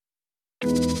Hello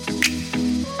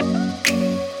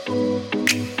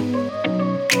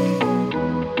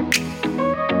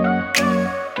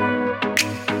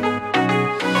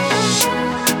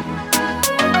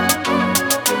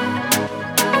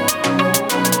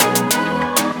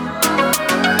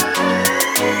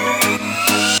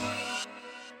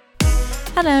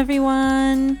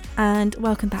everyone, and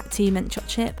welcome back to Mint Choc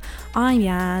Chip. I'm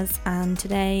Yaz, and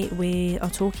today we are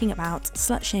talking about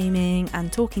slut shaming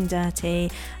and talking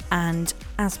dirty, and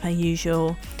as per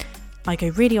usual, I go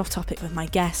really off topic with my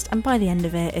guest, and by the end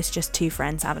of it, it's just two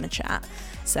friends having a chat,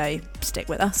 so stick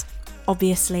with us.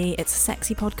 Obviously, it's a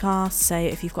sexy podcast, so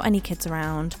if you've got any kids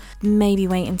around, maybe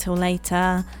wait until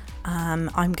later.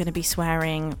 I'm going to be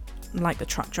swearing like the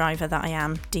truck driver that I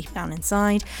am deep down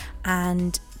inside,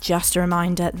 and just a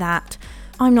reminder that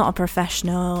I'm not a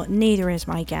professional, neither is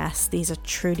my guest. These are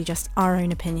truly just our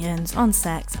own opinions on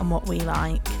sex and what we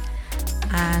like.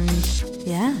 And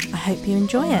yeah, I hope you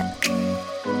enjoy it.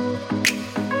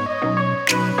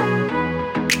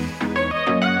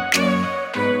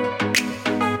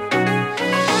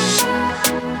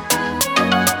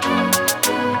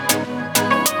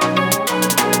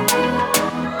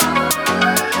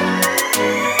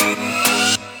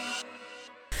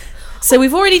 So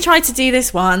we've already tried to do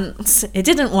this once. It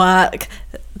didn't work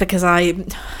because I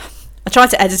tried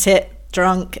to edit it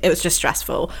drunk. It was just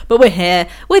stressful. But we're here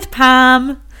with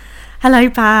Pam. Hello,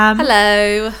 Pam.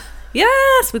 Hello.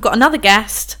 Yes, we've got another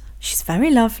guest. She's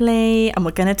very lovely, and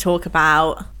we're going to talk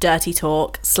about dirty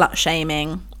talk, slut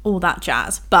shaming, all that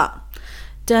jazz. But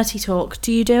dirty talk,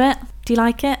 do you do it? Do you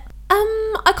like it?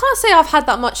 I can't say I've had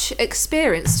that much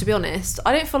experience, to be honest.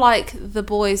 I don't feel like the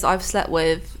boys I've slept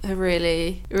with have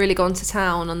really gone to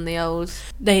town on the old...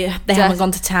 They haven't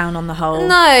gone to town on the whole.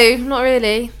 No, not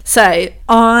really. So,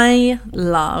 I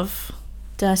love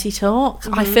dirty talk.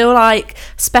 Mm-hmm. I feel like,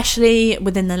 especially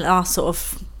within the last sort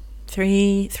of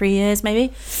three years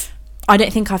maybe, I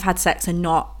don't think I've had sex and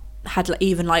not had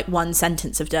even like one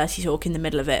sentence of dirty talk in the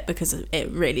middle of it, because it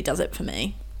really does it for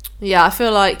me. Yeah, I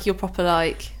feel like you're proper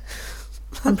like...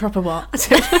 I'm proper what? I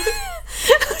don't know.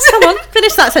 Come on,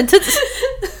 finish that sentence.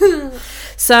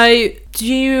 So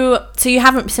you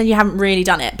haven't really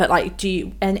done it, but like,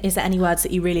 is there any words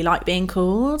that you really like being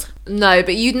called? No,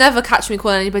 but you'd never catch me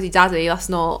calling anybody daddy. That's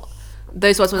not...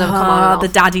 Those words will never come out. The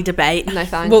daddy debate. No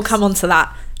thanks. We'll come on to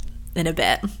that in a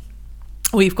bit.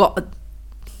 We've got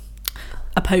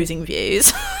opposing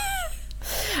views.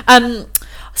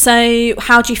 So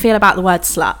how do you feel about the word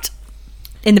slut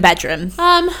in the bedroom?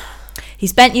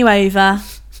 He's bent you over.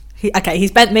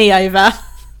 He's bent me over.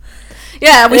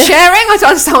 Yeah, are we sharing? I don't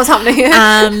understand what's happening here.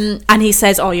 And he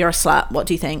says, "Oh, you're a slut." What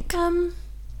do you think? I don't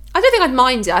think I'd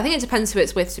mind it. I think it depends who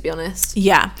it's with, to be honest.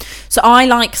 Yeah. So I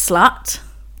like slut.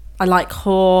 I like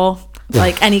whore.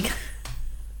 Like any...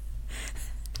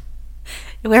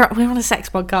 We're on a sex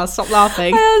podcast. Stop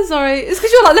laughing. I'm sorry. It's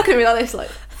because you're like looking at me like this,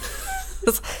 like...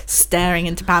 staring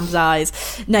into Pam's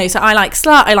eyes. No, so I like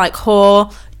slut. I like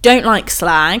whore. Don't like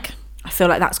slag. I feel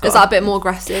like that's got... Is that a bit more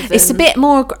aggressive? It's a bit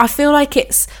more... I feel like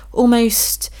it's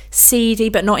almost seedy,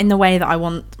 but not in the way that I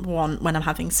want when I'm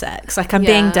having sex. Like, I'm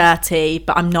being dirty,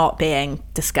 but I'm not being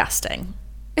disgusting.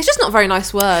 It's just not a very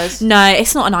nice word. No,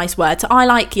 it's not a nice word. So I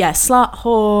like, slut,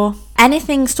 whore,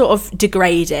 anything sort of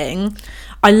degrading.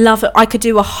 I love it. I could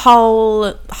do a whole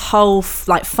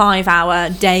like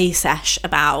 5-hour day sesh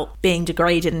about being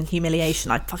degraded and humiliation.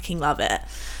 I fucking love it.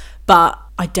 But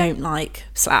I don't like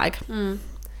slag.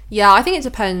 Yeah, I think it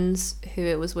depends who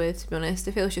it was with, to be honest.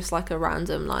 If it was just like a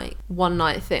random like one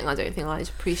night thing, I don't think I'd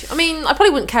appreciate... I mean, I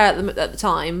probably wouldn't care at the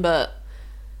time, but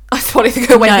I'd probably think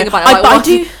think about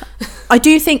it. I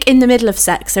do think in the middle of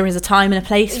sex there is a time and a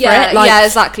place for it. Like, yeah,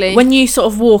 exactly. When you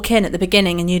sort of walk in at the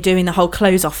beginning and you're doing the whole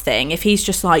clothes off thing, if he's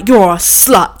just like, "You're a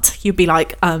slut," you'd be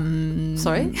like,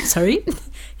 sorry?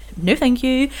 No, thank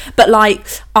you. But like,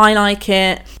 I like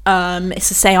it. It's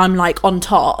to say I'm like on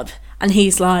top, and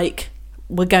he's like,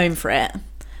 "We're going for it."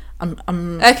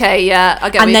 I'm okay. Yeah, I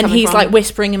get. And then he's like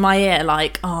whispering in my ear,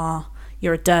 like, "Oh,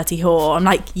 you're a dirty whore." I'm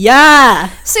like, "Yeah."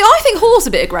 See, I think whore's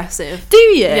a bit aggressive. Do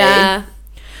you? Yeah.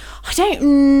 I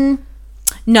don't...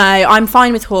 No, I'm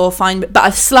fine with whore, but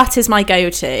a slut is my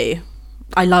go-to.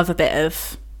 I love a bit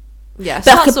of... Yeah,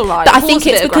 so that's all right. But I think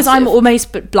it's because I'm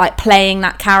almost like playing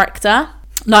that character.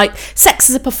 Like, sex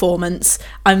is a performance.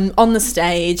 I'm on the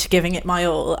stage giving it my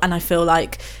all, and I feel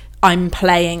like I'm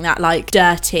playing that like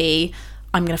dirty,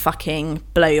 I'm going to fucking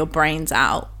blow your brains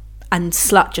out. And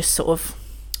slut just sort of...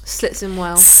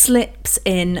 Slips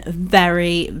in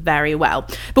very, very well.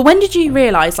 But when did you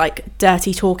realise like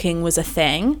dirty talking was a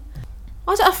thing?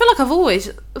 I feel like I've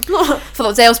always not for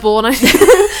the day I was born. No,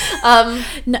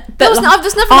 but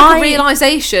there's never like a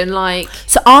realization. Like,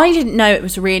 so I didn't know it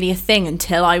was really a thing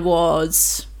until I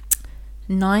was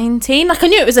 19. Like I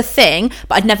knew it was a thing,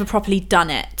 but I'd never properly done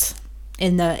it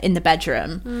in the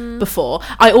bedroom before.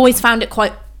 I always found it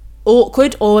quite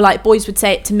awkward, or like boys would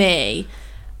say it to me,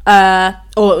 or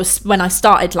it was when I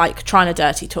started like trying to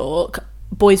dirty talk.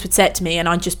 Boys would say it to me, and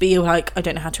I'd just be like, I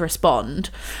don't know how to respond.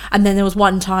 And then there was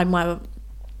one time where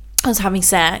I was having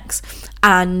sex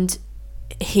and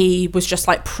he was just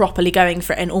like properly going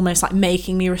for it and almost like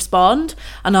making me respond,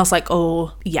 and I was like,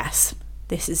 oh yes,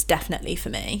 this is definitely for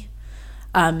me.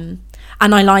 And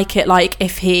I like it like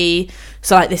if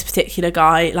so like this particular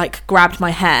guy like grabbed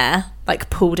my hair, like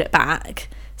pulled it back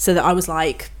so that I was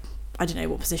like, I don't know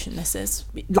what position this is,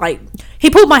 like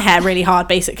he pulled my hair really hard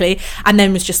basically, and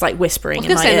then was just like whispering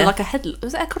in my ear. Like a head,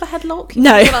 was it called a headlock?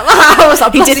 No. I was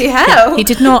like, bloody hell. He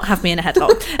did not have me in a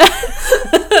headlock.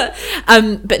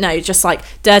 But no, just like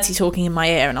dirty talking in my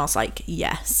ear, and I was like,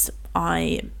 yes,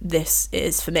 this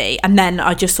is for me. And then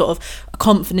I just sort of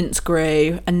confidence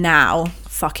grew, and now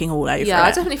fucking all over it. I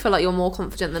definitely feel like you're more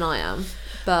confident than I am,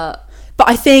 but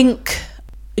I think,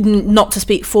 not to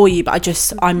speak for you, but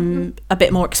I'm a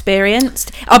bit more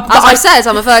experienced. As I said,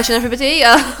 I'm a virgin, everybody.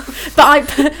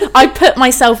 But I put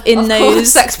myself in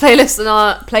those sex playlists in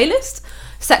our playlist,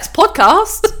 sex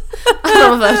podcast.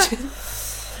 I'm a virgin.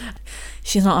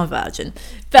 She's not a virgin,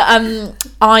 but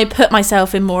I put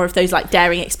myself in more of those like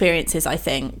daring experiences. I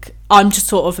think I'm just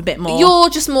sort of a bit more. You're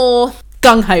just more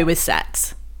gung ho with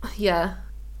sex. Yeah.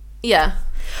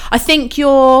 I think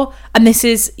and this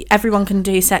is, everyone can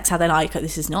do sex how they like.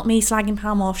 This is not me slagging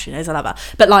Pam off, she knows I love her,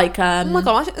 but like oh my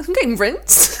god, I'm getting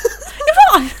rinsed.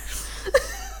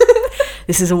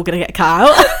 This is all gonna get cut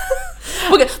out.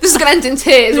 This is gonna end in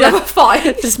tears. We'll have a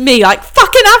fight. Just me like,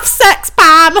 fucking have sex,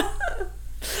 Pam.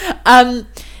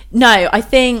 No, I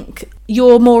think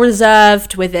you're more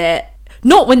reserved with it.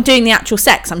 Not when doing the actual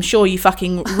sex. I'm sure you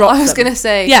fucking rock I was them. going to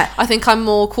say, yeah. I think I'm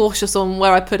more cautious on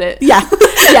where I put it. Yeah.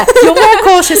 You're more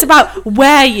cautious about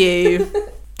where you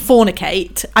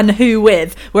fornicate and who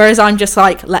with, whereas I'm just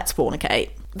like, let's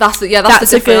fornicate. That's a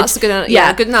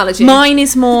good analogy. Mine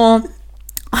is more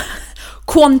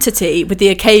quantity with the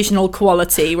occasional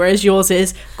quality, whereas yours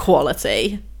is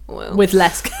quality with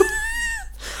less.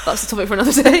 That's the topic for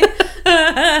another day.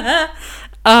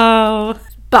 Oh.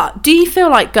 But do you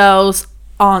feel like girls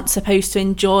aren't supposed to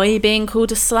enjoy being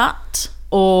called a slut,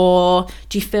 or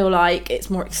do you feel like it's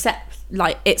more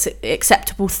it's an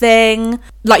acceptable thing?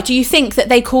 Like, do you think that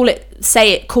they call us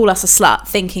a slut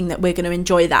thinking that we're going to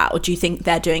enjoy that, or do you think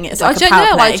they're doing it as like a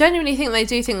power play? I genuinely think they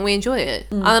do think we enjoy it,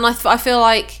 and I feel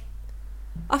like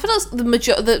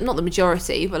it's not the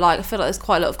majority, but like I feel like there's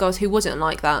quite a lot of girls who wouldn't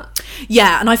like that.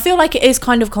 Yeah, and I feel like it is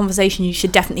kind of a conversation you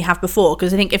should definitely have before,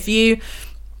 because I think if you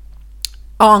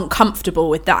aren't comfortable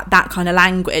with that kind of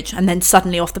language, and then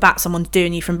suddenly off the bat someone's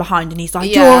doing you from behind and he's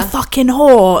like, you're a fucking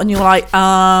whore, and you're like,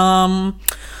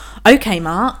 okay,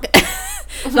 Mark.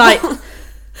 Like,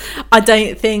 I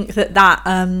don't think that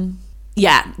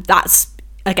that's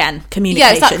again communication.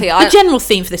 Yeah, exactly. The general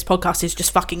theme for this podcast is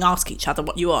just fucking ask each other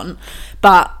what you want,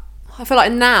 but I feel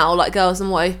like now like girls are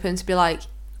more open to be like,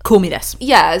 call me this.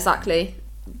 Yeah, exactly.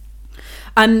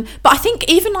 But I think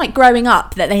even like growing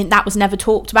up that was never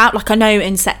talked about. Like, I know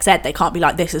in sex ed they can't be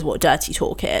like, this is what dirty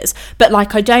talk is, but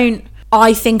like I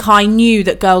think I knew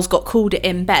that girls got called it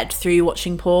in bed through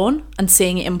watching porn and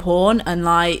seeing it in porn, and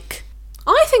like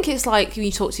I think it's like when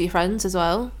you talk to your friends as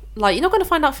well. Like, you're not going to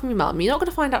find out from your mum, you're not going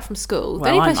to find out from school. The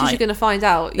only places you're going to find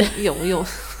out you're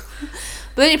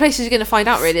but the only places you're going to find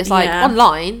out really is like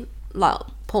online, like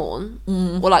porn,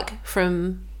 or like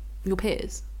from your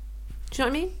peers. Do you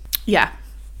know what I mean? Yeah.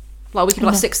 Like, we could be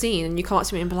like 16 and you come up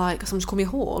to me and be like, someone just called me a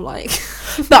whore, like.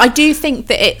 But I do think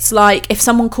that it's like, if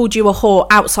someone called you a whore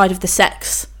outside of the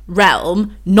sex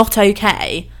realm, not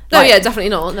okay. No, like, yeah, definitely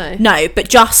not, no, but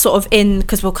just sort of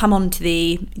because we'll come on to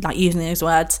the like using those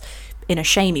words in a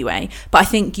shamey way, but I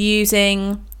think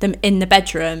using them in the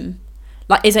bedroom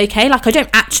like is okay. Like, I don't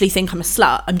actually think I'm a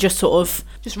slut, I'm just sort of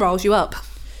just riles you up.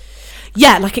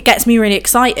 Yeah, like, it gets me really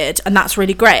excited, and that's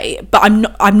really great, but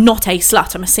I'm not a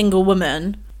slut. I'm a single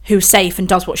woman who's safe and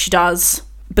does what she does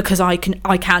because I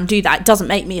can do that. It doesn't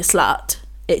make me a slut.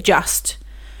 It just,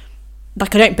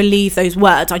 like, I don't believe those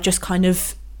words. I just kind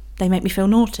of, they make me feel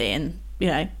naughty, and, you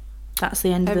know, that's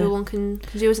the end of it. Everyone can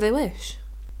do as they wish.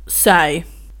 So,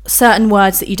 certain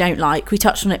words that you don't like. We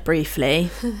touched on it briefly.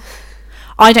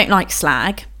 I don't like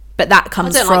slag, but that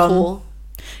comes from... I don't like whore.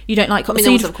 You don't like... I mean,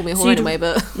 no one's ever called me a whore anyway,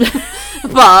 but...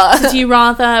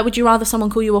 But... Would you rather someone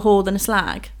call you a whore than a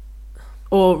slag?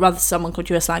 Or rather someone called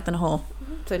you a slag than a whore?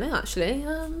 don't know actually.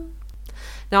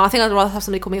 No, I think I'd rather have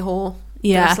somebody call me a whore.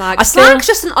 Yeah. Slag. Slag's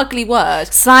just an ugly word.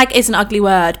 Slag is an ugly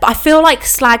word, but I feel like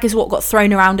slag is what got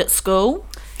thrown around at school.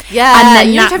 Yeah, and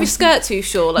then you don't have your skirt too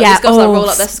short. Like, yeah, these girls like roll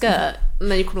up their skirt, and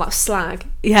then you call them like slag.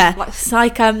 Yeah, like, it's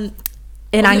like in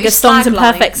Angus Thongs and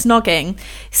Perfect Snogging,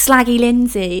 Slaggy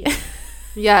Lindsay.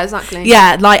 Yeah, exactly.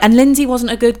 Yeah, like, and Lindsay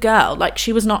wasn't a good girl. Like,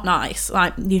 she was not nice.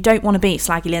 Like, you don't want to be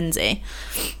Slaggy Lindsay.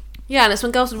 Yeah, and it's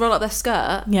when girls would roll up their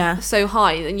skirt so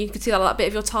high, and you could see that bit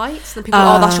of your tights, and then people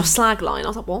that's your slag line. I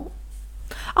was like, what?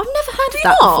 I've never heard of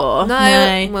that before.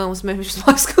 No. Well, it was maybe just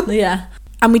high school. Yeah.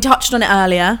 And we touched on it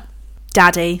earlier.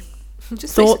 Daddy.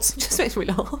 Thoughts? Just makes me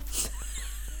laugh.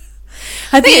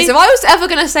 If I was ever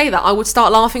going to say that, I would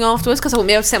start laughing afterwards because I wouldn't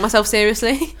be able to take myself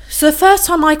seriously. So the first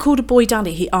time I called a boy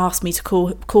daddy, he asked me to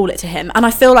call it to him, and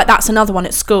I feel like that's another one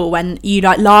at school when you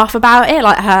like laugh about it,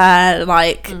 like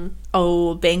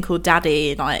her being called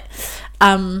daddy, like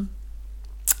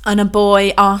and a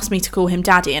boy asked me to call him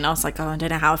daddy, and I was like, I don't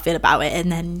know how I feel about it,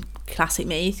 and then classic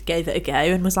me gave it a go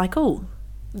and was like, oh,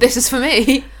 this is for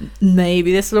me.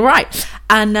 Maybe this is all right.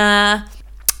 And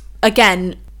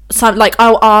again, so like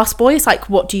I'll ask boys like,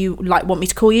 what do you like want me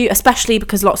to call you, especially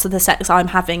because lots of the sex I'm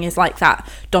having is like that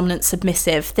dominant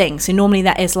submissive thing, so normally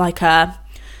there is like a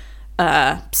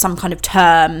some kind of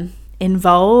term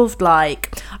involved.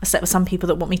 Like I slept with some people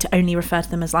that want me to only refer to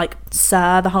them as like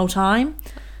sir the whole time.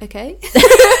 Okay.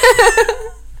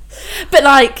 But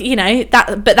like, you know,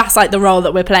 that's like the role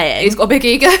that we're playing. He's got a big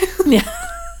ego. Yeah.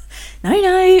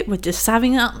 No, we're just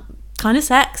having that kind of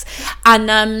sex.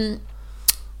 And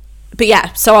but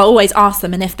yeah, so I always ask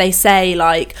them, and if they say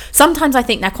like, sometimes I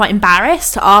think they're quite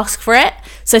embarrassed to ask for it,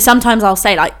 so sometimes I'll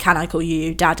say like, can I call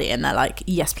you daddy? And they're like,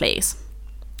 yes please.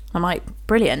 I'm like,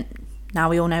 brilliant, now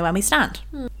we all know where we stand.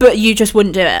 But you just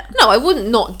wouldn't do it? No, I wouldn't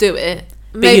not do it.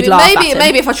 But you'd laugh at him.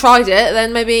 Maybe if I tried it,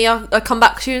 then maybe I'll come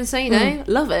back to you and say, you know,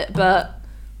 love it. But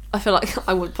I feel like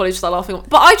I would probably just start laughing.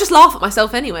 But I just laugh at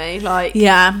myself anyway. Like,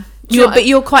 yeah,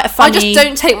 you're quite a funny. I just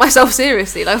don't take myself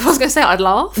seriously. Like if I was going to say it, I'd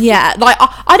laugh. Yeah, like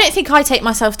I don't think I take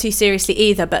myself too seriously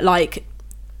either. But like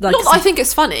not that I think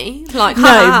it's funny. Like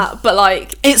no, but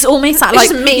like it's almost like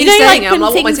just me saying it. I'm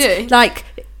like, what am I doing? Like.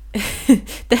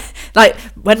 Like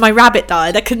when my rabbit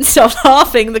died, I couldn't stop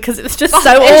laughing because it was just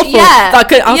so awful. Yeah, I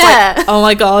was like, oh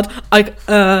my god,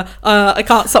 I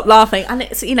can't stop laughing. And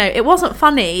it's, you know, it wasn't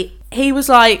funny. He was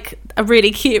like a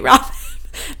really cute rabbit,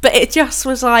 but it just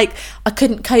was like I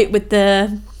couldn't cope with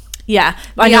the I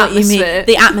know what you mean,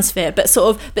 the atmosphere. But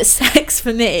sex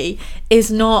for me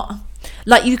is not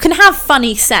like, you can have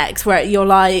funny sex where you're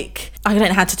like, I don't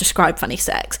know how to describe funny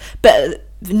sex, but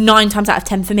 9 times out of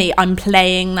 10 for me, I'm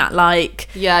playing that like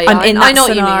I'm in that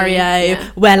scenario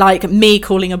where like me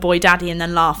calling a boy daddy and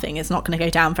then laughing is not going to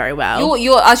go down very well.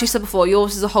 You're as you said before,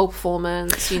 yours is a whole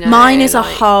performance. You know, mine is like, a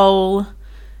whole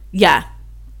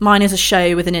mine is a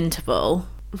show with an interval.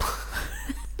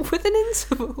 With an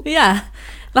interval,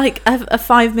 like a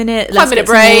 5 minute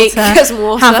break, get some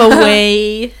water, have a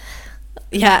wee,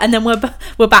 and then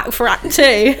we're back for act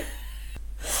 2.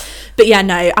 But yeah,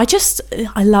 no,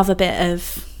 I love a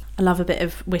bit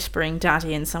of whispering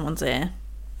daddy in someone's ear.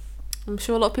 I'm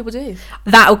sure a lot of people do.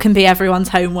 That can be everyone's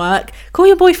homework. Call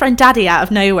your boyfriend daddy out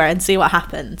of nowhere and see what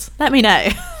happens. Let me know.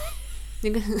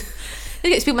 You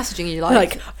get people messaging you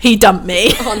like he dumped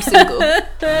me. Oh, I'm single.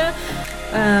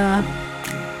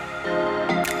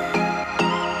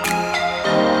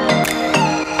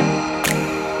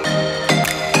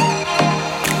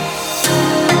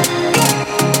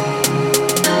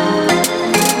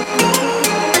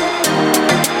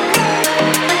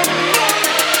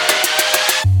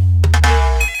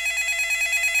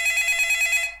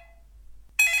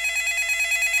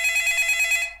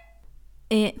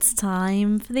 It's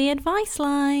time for the advice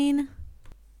line.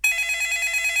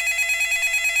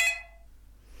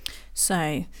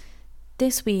 So,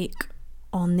 this week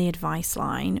on the advice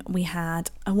line, we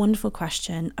had a wonderful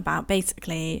question about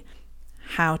basically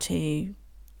how to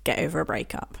get over a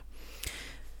breakup.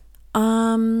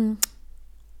 I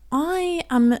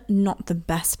am not the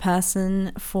best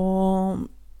person for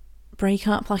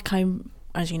breakup. Like,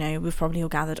 as you know, we've probably all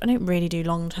gathered, I don't really do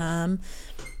long term.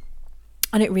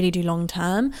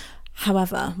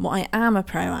 However, what I am a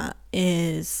pro at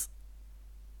is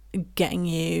getting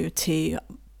you to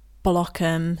block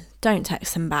them, don't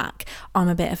text them back. I'm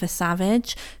a bit of a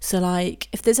savage, so like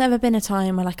if there's ever been a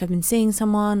time where like I've been seeing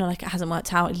someone or like it hasn't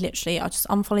worked out, literally I'll just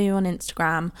unfollow you on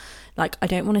Instagram. Like I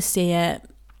don't want to see it.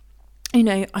 You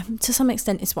know, to some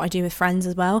extent it's what I do with friends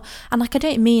as well, and like I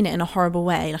don't mean it in a horrible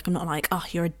way. Like I'm not like, oh,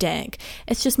 you're a dick.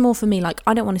 It's just more for me, like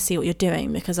I don't want to see what you're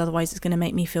doing because otherwise it's going to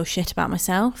make me feel shit about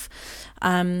myself.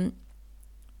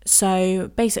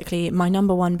 So basically, my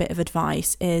number one bit of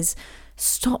advice is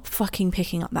stop fucking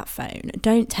picking up that phone.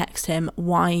 Don't text him.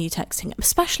 Why are you texting him?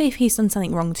 Especially if he's done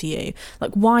something wrong to you.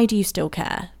 Like, why do you still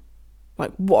care?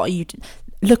 Like, what are you...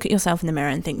 Look at yourself in the mirror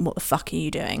and think, what the fuck are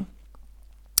you doing?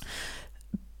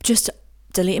 Just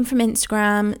delete him from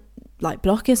Instagram, like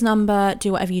block his number,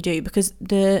 do whatever you do. Because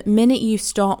the minute you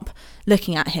stop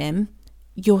looking at him,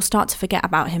 you'll start to forget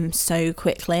about him so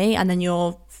quickly. And then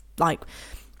you're like...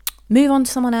 move on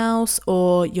to someone else,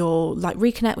 or you'll like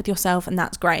reconnect with yourself, and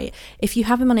that's great. If you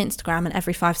have him on Instagram and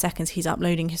every 5 seconds he's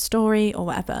uploading his story or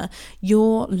whatever,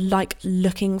 you're like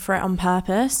looking for it on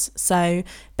purpose. So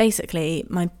basically,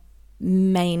 my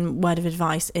main word of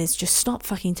advice is just stop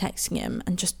fucking texting him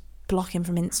and just block him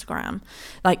from Instagram.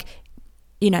 Like,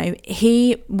 you know,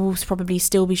 he will probably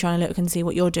still be trying to look and see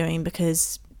what you're doing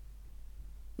because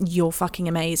you're fucking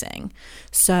amazing.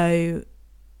 So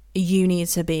you need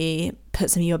to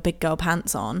put some of your big girl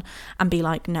pants on and be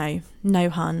like, no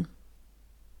hun,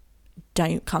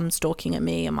 don't come stalking at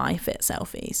me and my fit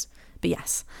selfies. But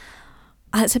yes,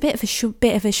 it's a bit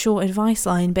of a short advice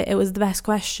line, but it was the best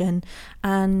question.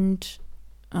 And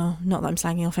not that I'm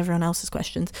slagging off everyone else's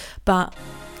questions, but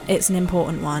it's an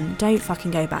important one. Don't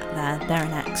fucking go back there. They're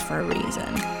an ex for a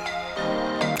reason.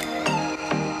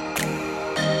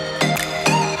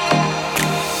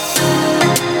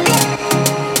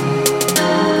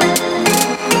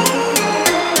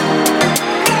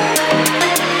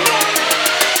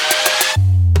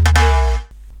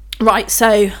 Right,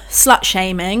 so slut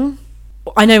shaming.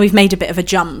 I know we've made a bit of a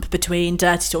jump between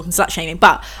dirty talk and slut shaming,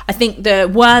 but I think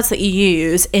the words that you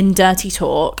use in dirty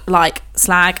talk, like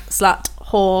slag, slut,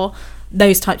 whore,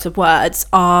 those types of words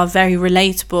are very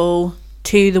relatable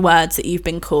to the words that you've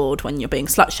been called when you're being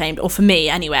slut shamed, or for me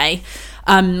anyway.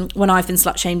 When I've been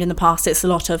slut shamed in the past, it's a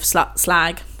lot of slut,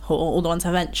 slag, whore, all the ones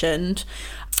I mentioned.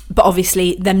 But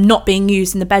obviously them not being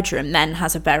used in the bedroom then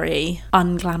has a very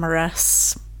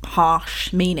unglamorous,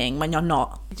 harsh meaning when you're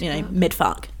not,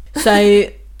 mid-fuck. So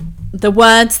the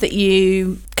words that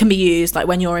you can be used, like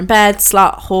when you're in bed,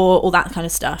 slut, whore, all that kind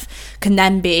of stuff, can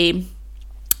then be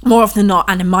more often than not,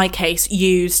 and in my case,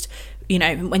 used,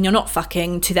 when you're not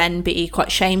fucking, to then be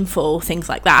quite shameful, things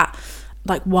like that.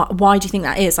 Like, why do you think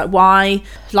that is? Like, why?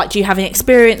 Like, do you have any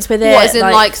experience with it? What, as in,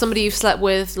 like somebody you've slept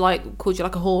with, like, called you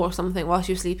like a whore or something whilst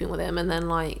you were sleeping with him, and then,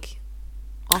 like,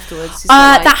 afterwards?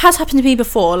 That has happened to me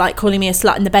before, like calling me a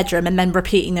slut in the bedroom and then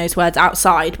repeating those words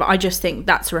outside, but I just think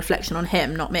that's a reflection on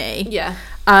him, not me. Yeah.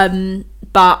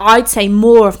 But I'd say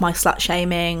more of my slut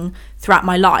shaming throughout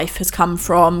my life has come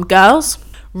from girls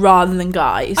rather than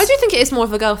guys. I do think it is more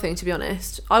of a girl thing, to be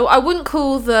honest. I wouldn't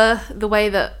call the way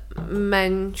that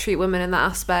men treat women in that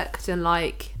aspect and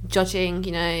like judging,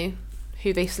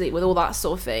 who they sleep with, all that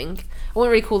sort of thing. I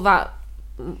wouldn't really call that,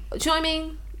 do you know what I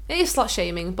mean? It is slut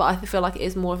shaming, but I feel like it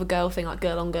is more of a girl thing, like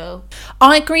girl on girl.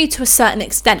 I agree to a certain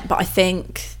extent, but I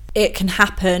think it can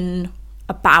happen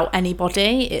about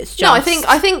anybody. It's just... No, I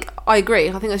think I agree.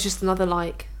 I think there's just another,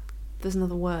 there's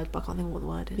another word, but I can't think of what the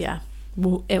word is. Yeah,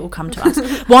 well, it will come to us.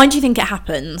 Why do you think it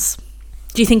happens?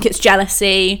 Do you think it's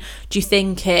jealousy? Do you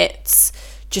think it's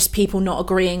just people not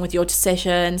agreeing with your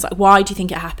decisions? Like, why do you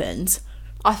think it happens?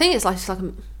 I think it's just like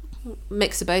a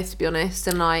mix of both, to be honest,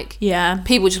 and yeah,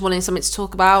 people just wanting something to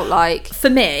talk about. For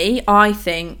me, I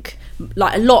think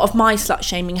a lot of my slut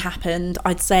shaming happened,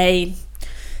 I'd say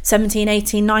 17,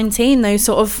 18, 19, those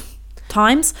sort of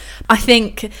times. I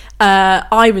think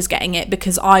I was getting it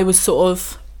because I was sort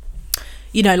of,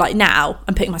 now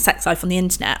I'm putting my sex life on the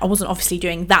internet. I wasn't obviously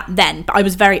doing that then, but I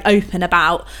was very open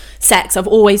about sex.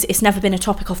 It's never been a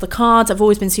topic off the cards. I've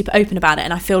always been super open about it,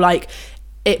 and I feel like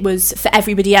it was for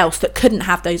everybody else that couldn't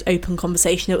have those open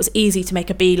conversations. It was easy to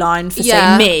make a beeline for,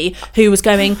 say, me, who was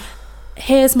going,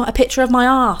 here's a picture of my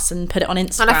arse and put it on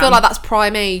Instagram. And I feel like that's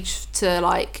prime age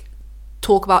to,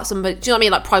 talk about somebody. Do you know what I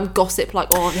mean? Like, prime gossip, have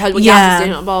you heard what Yaz is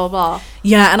doing, blah, blah, blah.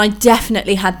 Yeah, and I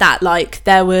definitely had that.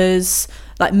 There was,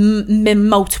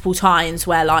 multiple times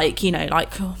where,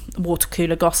 water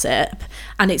cooler gossip,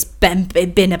 and it's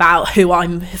been about who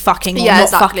I'm fucking or not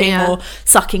fucking or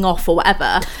sucking off or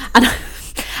whatever.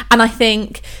 And I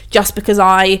think just because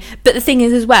but the thing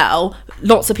is as well,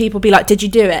 lots of people be like, did you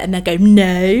do it? And they go,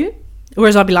 no.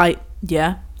 Whereas I'd be like,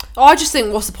 yeah. Oh, I just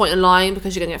think, what's the point in lying,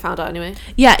 because you're going to get found out anyway.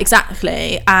 Yeah,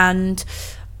 exactly. And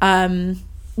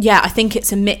I think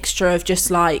it's a mixture of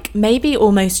just maybe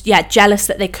almost, jealous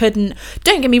that they couldn't.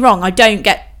 Don't get me wrong, I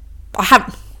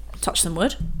haven't touched some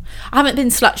wood. I haven't been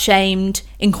slut shamed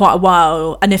in quite a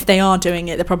while, and if they are doing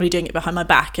it, they're probably doing it behind my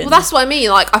back. Well, that's what I mean.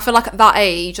 I feel like at that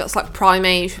age, that's prime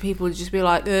age for people to just be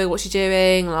like, what's she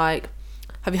doing?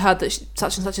 have you heard that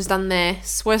such and such has done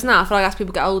this? Whereas now I feel like as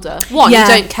people get older, one, Yeah.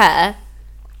 you don't care,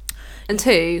 and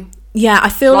two, Yeah, I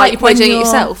feel like you're probably doing it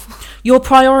yourself. Your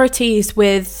priorities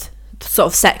with sort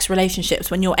of sex relationships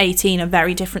when you're 18 are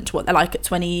very different to what they're like at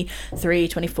 23,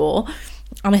 24.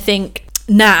 And I think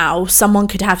now someone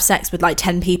could have sex with like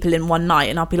 10 people in one night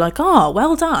and I'll be like, oh,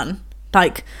 well done.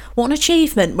 Like, what an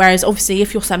achievement. Whereas obviously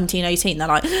if you're 17, 18, they're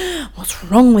like, what's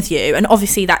wrong with you? And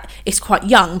obviously that is quite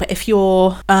young, but if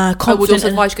you're confident... I would also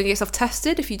advise you to get yourself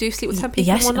tested if you do sleep with 10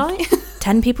 people in one night.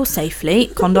 10 people safely.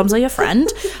 Condoms are your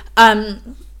friend.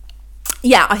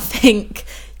 Yeah, I think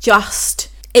just...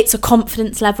 it's a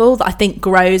confidence level that I think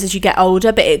grows as you get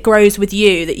older, but it grows with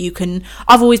you that you can...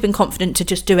 I've always been confident to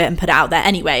just do it and put it out there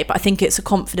anyway, but I think it's a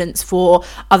confidence for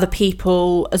other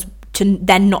people as to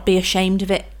then not be ashamed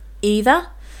of it either,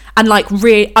 and like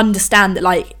really understand that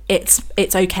like it's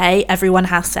okay, everyone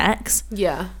has sex.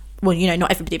 Yeah. Well, you know, not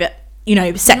everybody, but you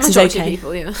know, sex is Majority okay. of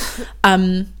people,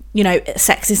 yeah. You know,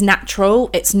 sex is natural.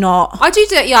 It's not... I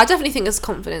definitely think it's a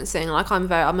confidence thing. Like I'm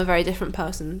a very different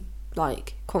person,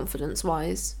 like confidence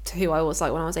wise, to who I was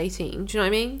like when I was 18. Do you know what I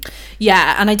mean?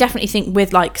 Yeah, and I definitely think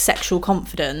with like sexual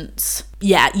confidence,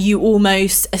 yeah, you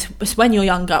almost, when you're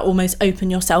younger, almost open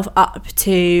yourself up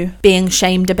to being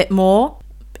shamed a bit more.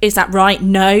 Is that right?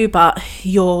 No, but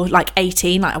you're like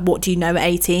 18, like what do you know at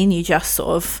 18? You just sort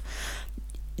of,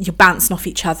 you're bouncing off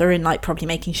each other and like probably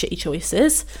making shitty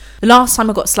choices. The last time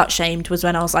I got slut shamed was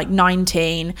when I was like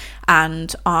 19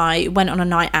 and I went on a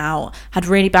night out, had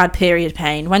really bad period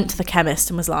pain, went to the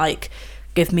chemist and was like,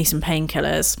 give me some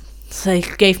painkillers. So they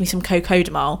gave me some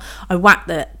Cocodamol. I whacked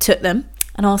that, took them,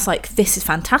 and I was like, this is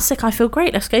fantastic, I feel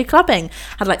great, let's go clubbing.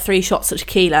 Had like 3 shots of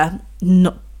tequila.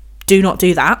 Do not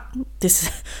do that.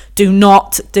 Do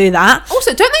not do that.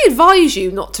 Also, don't they advise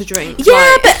you not to drink? Yeah,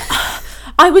 like, but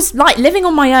I was like living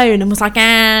on my own and was like,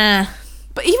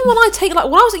 But even when I take, like,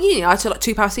 when I was at uni, I took like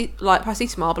 2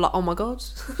 paracetamol. I'd be like, oh my god,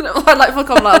 I'd like fuck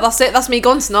off, like that's it, that's me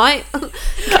gone tonight.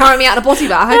 Carry me out in a body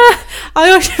bag. I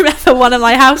always remember one of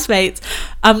my housemates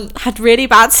had really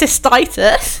bad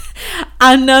cystitis,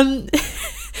 and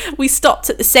we stopped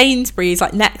at the Sainsbury's,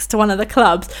 like next to one of the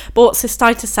clubs, bought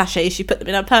cystitis sachets, she put them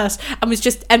in her purse and was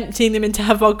just emptying them into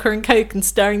her vodka and coke and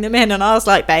stirring them in, and I was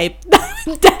like, babe,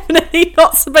 definitely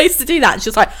not supposed to do that. She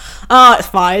was like, oh, it's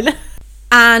fine.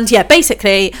 And yeah,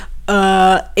 basically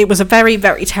it was a very,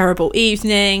 very terrible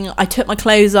evening. I took my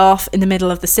clothes off in the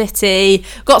middle of the city,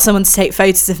 got someone to take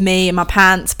photos of me in my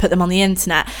pants, put them on the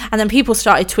internet, and then people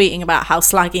started tweeting about how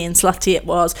slaggy and slutty it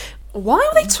was. Why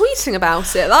are they tweeting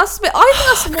about it? That's a bit, I think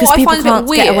that's Because what I people find a can't bit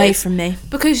weird. get away from me.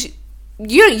 Because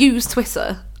you don't use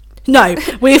Twitter. No,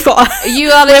 we've got... You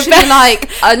are literally like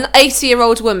an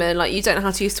 80-year-old woman. Like, you don't know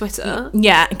how to use Twitter.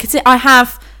 Yeah, because I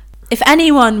have... If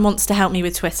anyone wants to help me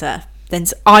with Twitter, then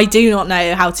I do not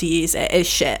know how to use it. It's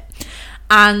shit.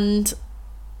 And...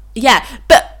 yeah,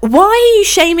 but why are you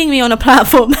shaming me on a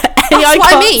platform that That's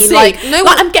what I mean. See? Like, no one...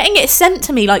 like, I'm getting it sent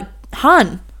to me, like,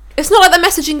 hun. It's not like they're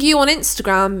messaging you on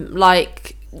Instagram,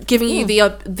 like giving you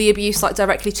the abuse like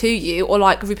directly to you, or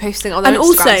like reposting it on their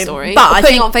Instagram story, but or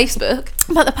putting it on Facebook.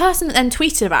 But the person that then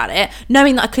tweeted about it,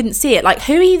 knowing that I couldn't see it, like,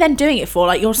 who are you then doing it for?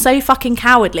 Like, you're so fucking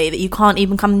cowardly that you can't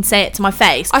even come and say it to my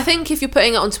face. I think if you're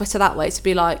putting it on Twitter that way, to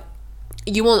be like,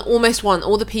 you almost want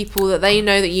all the people that they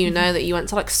know that you went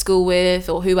to like school with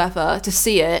or whoever to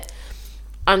see it,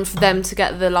 and for them to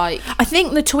get the like... I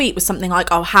think the tweet was something like,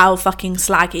 oh, how fucking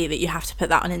slaggy that you have to put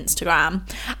that on Instagram.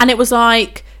 And it was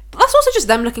like... That's also just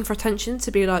them looking for attention, to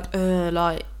be like,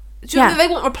 like... Do you know, they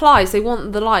want replies, they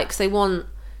want the likes, they want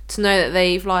to know that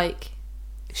they've, like,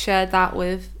 shared that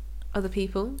with other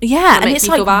people. Yeah, and make it's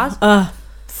you feel like... bad.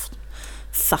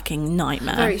 Fucking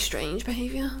nightmare. Very strange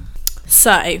behaviour.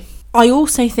 So, I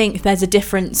also think there's a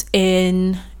difference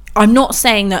in... I'm not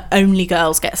saying that only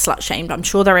girls get slut shamed. I'm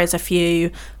sure there is a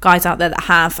few guys out there that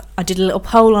have. I did a little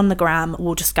poll on the gram.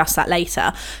 We'll discuss that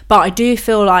later. But I do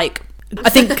feel like I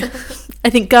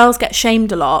think girls get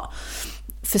shamed a lot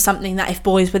for something that if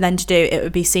boys were then to do, it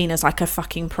would be seen as like a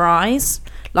fucking prize.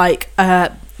 Like,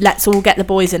 let's all get the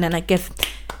boys in and I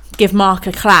give Mark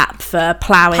a clap for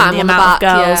ploughing the amount of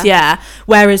girls. Yeah.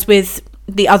 Whereas with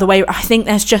the other way, I think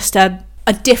there's just a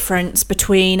difference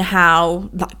between how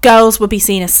like, girls would be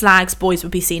seen as slags, boys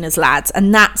would be seen as lads,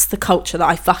 and that's the culture that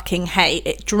I fucking hate.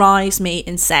 It drives me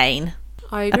insane.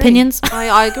 I agree. Opinions?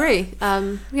 I agree.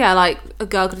 Yeah, like a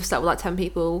girl could have slept with like 10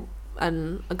 people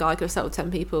and a guy could have slept with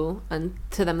 10 people, and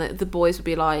to them the boys would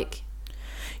be like,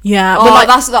 Yeah, Oh, but like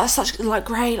that's such like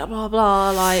great, like blah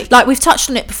blah, like we've touched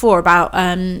on it before about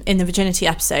in the virginity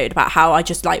episode about how I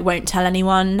just like won't tell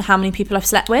anyone how many people I've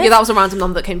slept with. Yeah, that was a random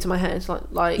number that came to my head.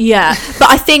 Like yeah,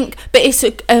 but it's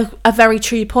a very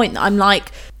true point that I'm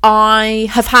like, I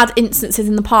have had instances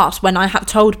in the past when I have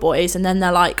told boys and then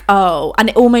they're like, oh, and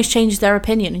it almost changes their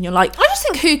opinion, and you're like, I just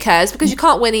think who cares, because you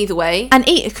can't win either way. And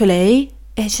equally,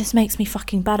 it just makes me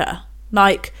fucking better.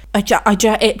 Like,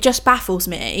 it just baffles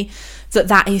me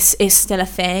that is still a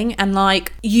thing. And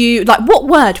like, what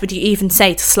word would you even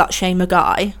say to slut shame a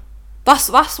guy? That's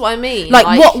what I mean.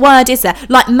 Like, what word is there?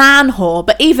 Like man whore,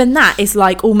 but even that is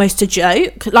like almost a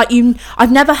joke. Like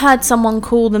I've never heard someone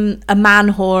call them a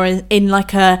man whore in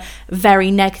like a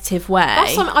very negative way.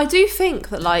 That's something I do think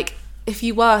that, like, if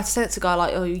you were to say it to a guy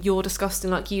like, oh, you're disgusting,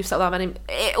 like you've slept with that man,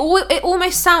 it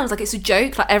almost sounds like it's a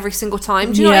joke, like every single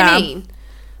time. Do you know what I mean?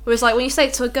 Whereas like when you say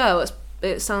it to a girl,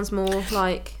 it sounds more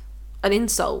like an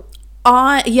insult.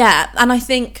 Yeah, and I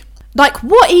think, like,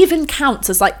 what even counts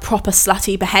as like proper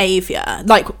slutty behaviour?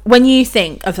 Like, when you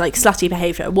think of like slutty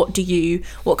behaviour,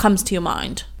 what comes to your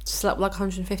mind? Slept with like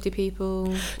 150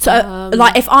 people. So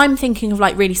like, if I'm thinking of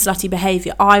like really slutty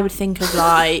behaviour, I would think of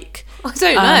like I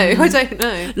don't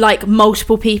know. Like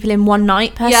multiple people in one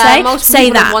night per se. Yeah, multiple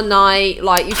people in one night.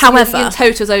 Like, however, your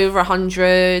total's over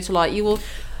 100. Like, you will.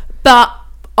 But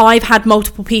I've had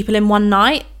multiple people in one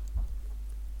night.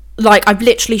 Like, I've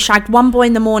literally shagged one boy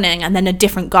in the morning and then a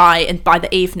different guy by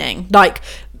the evening. Like,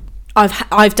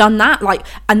 I've done that. Like,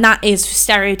 and that is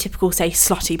stereotypical, say,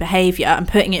 slutty behaviour. I'm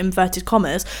putting it in inverted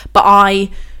commas, but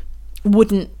I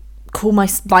wouldn't call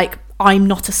like, I'm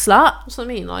not a slut. That's what I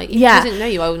mean. Like, if I didn't know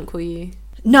you, I wouldn't call you.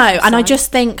 No, and I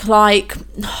just think, like,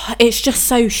 it's just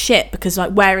so shit, because,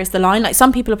 like, where is the line? Like,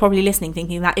 some people are probably listening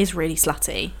thinking that is really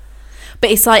slutty.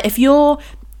 But it's like, if you're...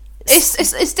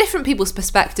 It's different people's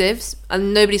perspectives,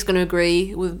 and nobody's going to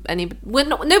agree with any... We're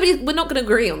not going to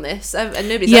agree on this, and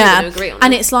nobody's ever going to agree on it.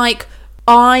 And it's like,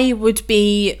 I would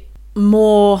be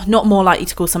not more likely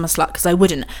to call someone a slut, because I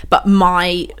wouldn't, but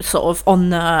my sort of on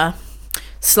the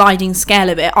sliding scale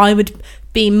of it, I would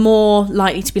be more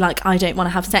likely to be like, I don't want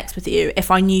to have sex with you if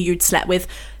I knew you'd slept with,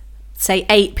 say,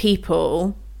 8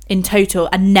 people in total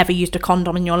and never used a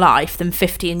condom in your life than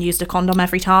 50 and used a condom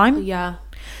every time. Yeah.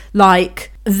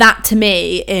 Like, that to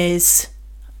me is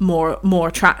more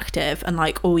attractive, and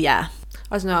like, oh yeah.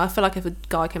 I don't know, I feel like if a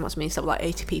guy came up to me and said like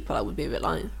 80 people, I would be a bit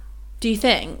like... Do you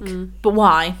think? But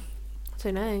why? I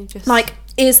don't know, just... Like,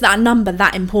 is that number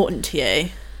that important to you?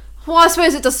 Well, I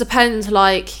suppose it does depend,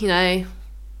 like, you know,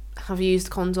 have you used a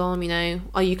condom, you know,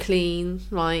 are you clean,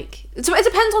 like... It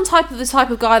depends on the type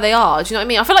of guy they are, do you know what I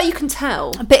mean? I feel like you can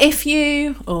tell. But if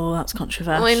you... Oh, that's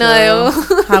controversial. I know.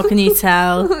 How can you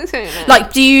tell? I don't know.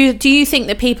 Like, do you think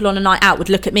that people on a night out would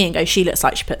look at me and go, she looks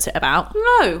like she puts it about?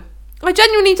 No, I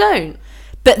genuinely don't.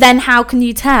 But then how can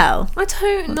you tell? I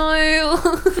don't know.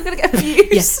 I'm going to get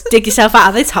abused. Yes, dig yourself out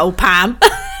of this hole, Pam.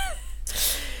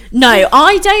 No,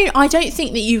 I don't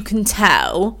think that you can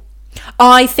tell.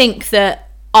 I think that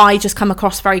I just come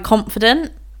across very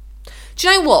confident. Do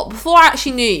you know what? Before I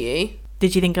actually knew you...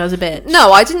 Did you think I was a bitch?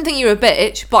 No, I didn't think you were a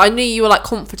bitch, but I knew you were, like,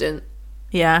 confident.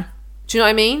 Yeah. Do you know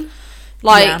what I mean?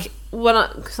 Like,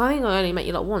 because I think I only met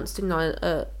you, like, once, didn't I?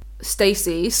 At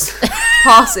Stacey's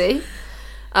party.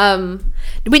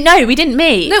 We didn't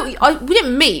meet. No, we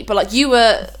didn't meet, but, like,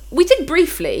 we did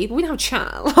briefly, but we didn't have a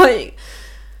chat. Like,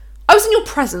 I was in your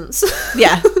presence.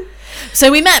 Yeah.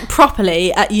 So we met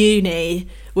properly at uni.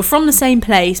 We're from the same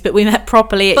place, but we met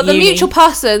properly at uni. But the mutual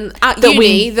person at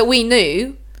uni that we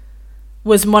knew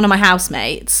was one of my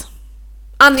housemates.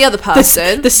 And the other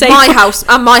person, the same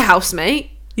my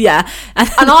housemate. Yeah. And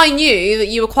I knew that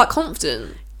you were quite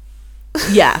confident.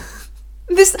 Yeah.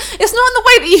 It's not in the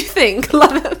way that you think.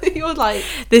 Like, you're like...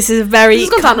 This is very... This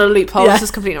has gone down a loophole. Yeah. This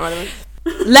is completely irrelevant.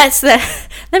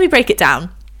 Let me break it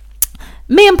down.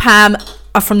 Me and Pam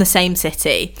are from the same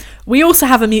city. We also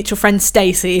have a mutual friend,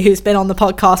 Stacey, who's been on the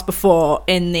podcast before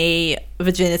in the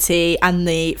virginity and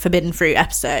the forbidden fruit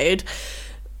episode.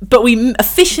 But we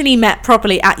officially met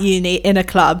properly at uni in a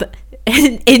club,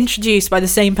 introduced by the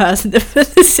same person that put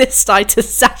the cystitis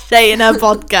sachet in her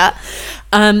vodka.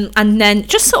 And then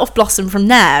just sort of blossomed from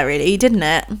there, really, didn't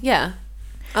it? Yeah.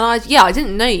 And I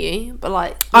didn't know you, but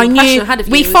like I knew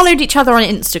we followed each other on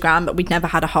Instagram, but we'd never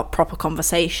had a proper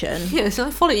conversation. Yeah, so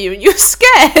I followed you and you were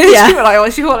scared. Yeah. You were like, "Oh,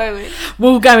 she followed me."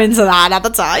 We'll go into that another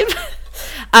time.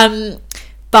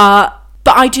 But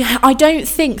I don't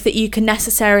think that you can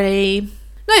necessarily.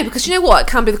 No, because you know what? It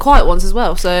can be the quiet ones as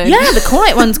well. So yeah, the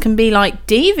quiet ones can be like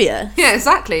devious. Yeah,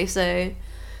 exactly. So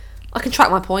I can track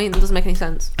my point. It doesn't make any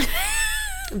sense.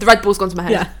 The Red Bull's gone to my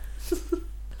head. Yeah.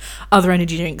 other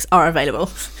energy drinks are available.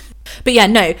 But yeah,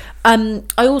 no. I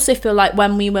also feel like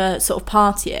when we were sort of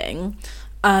partying,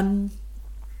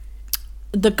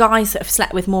 the guys that have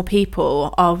slept with more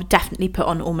people are definitely put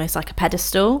on almost like a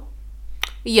pedestal.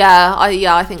 Yeah,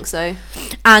 I think so.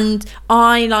 And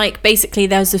I like, basically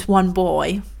there's this one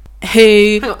boy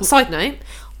who... Hang on, side note,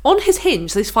 on his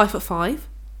Hinge, he's 5'5".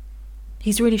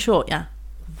 He's really short, yeah.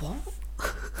 What?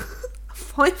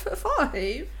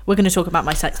 5'5"? We're going to talk about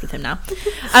my sex with him now.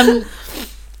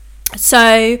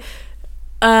 So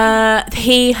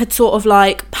he had sort of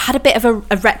like had a bit of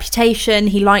a reputation.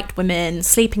 He liked women,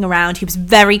 sleeping around. He was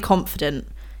very confident.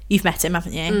 You've met him,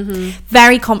 haven't you? Mm-hmm.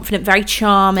 Very confident, very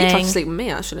charming. He tried to sleep with me,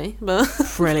 actually. But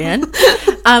brilliant.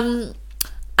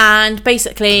 And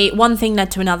basically, one thing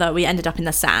led to another. We ended up in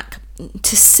the sack.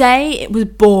 To say it was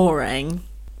boring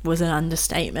was an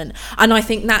understatement. And I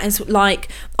think that is like,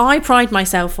 I pride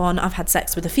myself on, I've had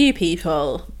sex with a few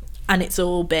people, and it's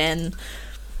all been,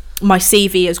 my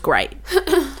CV is great.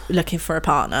 Looking for a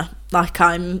partner. Like,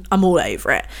 I'm all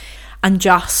over it. And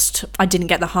just, I didn't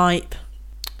get the hype.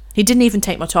 He didn't even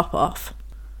take my top off.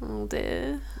 Oh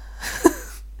dear.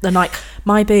 They're like,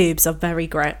 my boobs are very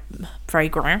great, very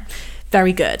good.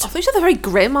 I thought you said they're very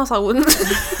grim. I was like, I wouldn't.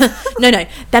 No,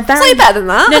 they're very. Say better than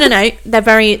that. No. They're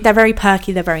very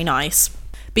perky. They're very nice.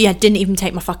 But yeah, didn't even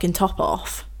take my fucking top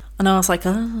off, and I was like,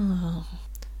 oh.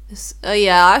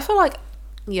 Yeah, I feel like,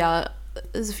 yeah,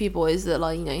 there's a few boys that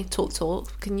like, you know,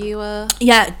 talk. Can you?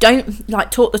 Yeah, don't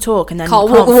like talk the talk and then can't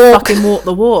walk fucking walk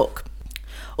the walk.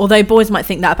 Although boys might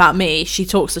think that about me, she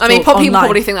talks the talk. I mean, people online.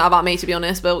 probably think that about me, to be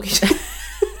honest. But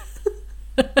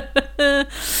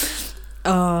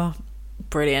oh,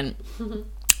 brilliant.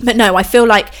 But no, I feel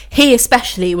like he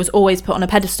especially was always put on a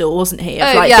pedestal, wasn't he?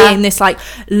 Of being this like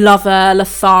lover,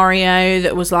 Lothario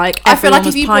that was like, I feel like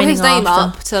if you put his name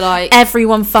up to like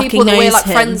everyone fucking people that knows we're like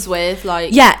him. friends with,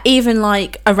 like even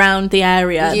like around the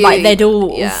area, like they'd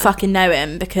all fucking know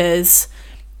him because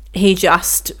he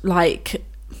just like,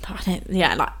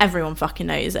 like everyone fucking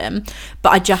knows him. But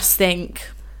I just think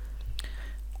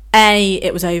A,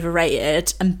 it was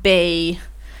overrated, and B,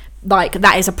 like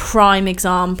that is a prime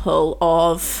example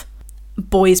of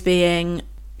boys being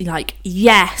like,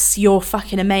 yes, you're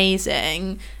fucking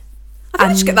amazing. I think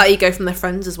they just get that ego from their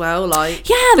friends as well. Like,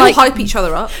 yeah, they like hype each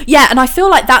other up. Yeah, and I feel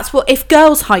like that's what, if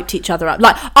girls hyped each other up,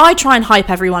 like I try and hype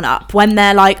everyone up when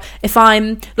they're like, if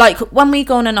I'm like, when we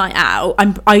go on a night out,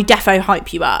 I defo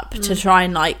hype you up to try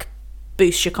and like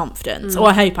boost your confidence, or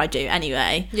I hope I do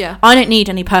anyway. Yeah, I don't need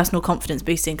any personal confidence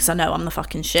boosting because I know I'm the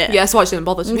fucking shit. Yeah, so I didn't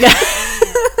bother to.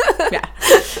 Yeah,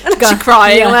 Unless you're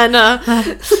crying. Yeah. When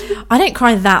I don't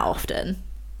cry that often.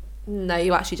 No,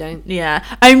 you actually don't. Yeah,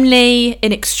 only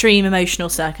in extreme emotional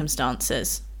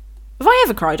circumstances. Have I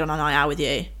ever cried on a night out with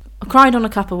you? I cried on a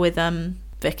couple with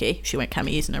Vicky. She won't care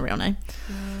me using her real name.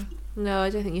 No, I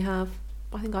don't think you have.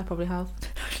 I think I probably have.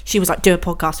 She was like, do a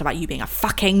podcast about you being a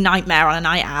fucking nightmare on a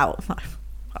night out. Well,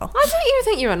 I don't even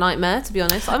think you're a nightmare, to be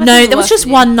honest. No, there was just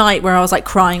one night where I was like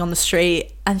crying on the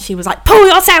street and she was like, pull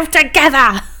yourself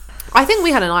together. I think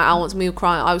we had a night out once and we were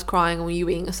crying. I was crying and you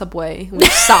were eating a Subway. We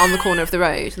just sat on the corner of the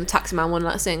road and the taxi man wouldn't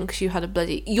let us in because you had a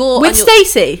bloody... With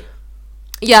Stacey?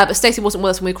 Yeah, but Stacey wasn't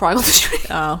with us when we were crying on the street.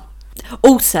 Oh.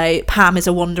 Also, Pam is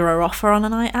a wanderer offer on a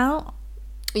night out.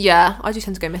 Yeah, I do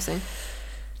tend to go missing.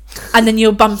 And then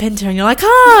you'll bump into her and you're like,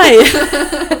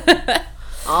 hi!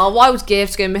 Oh, why would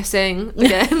give to go missing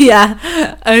again?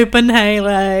 Yeah. Open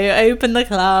Halo. Open the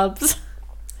clubs.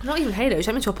 Not even Halo, just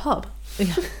into a pub.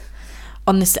 Yeah.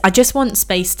 On this, I just want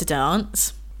space to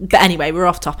dance. But anyway, we're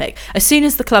off topic. As soon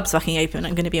as the club's fucking open,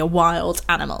 I'm going to be a wild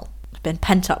animal. I've been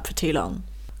pent up for too long.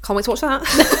 Can't wait to watch that.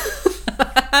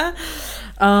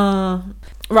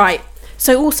 Right.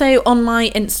 So also on my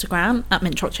Instagram at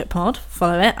MintChocolatePod,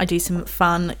 follow it. I do some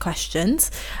fun questions.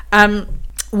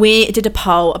 We did a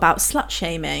poll about slut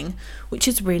shaming, which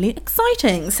is really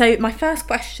exciting. So my first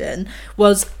question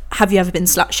was, have you ever been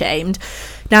slut shamed?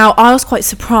 Now, I was quite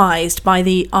surprised by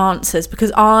the answers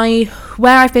because I've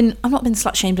not been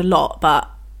slut shamed a lot, but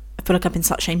I feel like I've been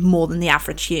slut shamed more than the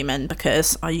average human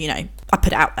because I put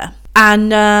it out there.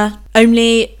 And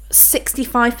only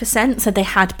 65% said they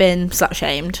had been slut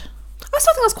shamed. I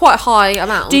still think that's quite a high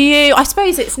amount. Do you? I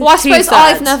suppose it's well, I suppose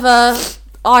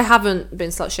I haven't been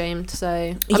slut shamed, so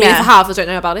I mean, if I have, I don't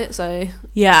know about it, so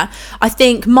yeah. I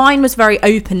think mine was very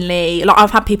openly, like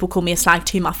I've had people call me a slag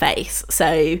to my face,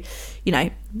 so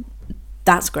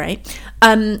that's great.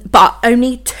 But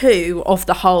only 2 of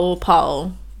the whole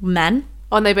poll men.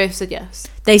 Oh, and they both said yes.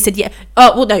 They said yeah.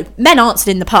 Oh, well, no, men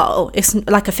answered in the poll. It's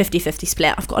like a 50-50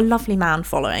 split. I've got a lovely man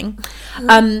following.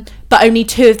 But only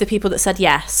 2 of the people that said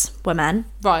yes were men.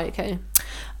 Right, okay.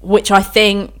 Which I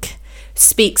think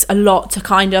speaks a lot to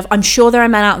kind of, I'm sure there are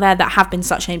men out there that have been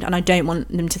slut shamed, and I don't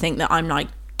want them to think that I'm like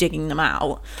digging them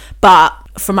out, but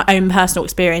from my own personal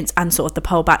experience, and sort of the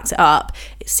poll backs it up,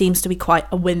 it seems to be quite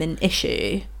a women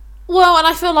issue. Well, and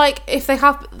I feel like if they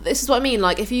have, this is what I mean,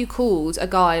 like if you called a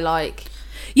guy like,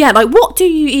 yeah, like what do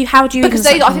you, how do you, because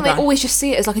I think they always just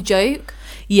see it as like a joke.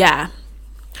 Yeah,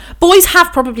 boys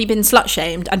have probably been slut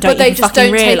shamed and don't even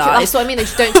fucking realise. That's what I mean, they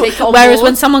just don't take it on Whereas board.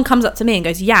 when someone comes up to me and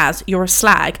goes, Yaz, you're a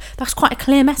slag, that's quite a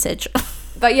clear message.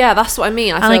 But yeah, that's what I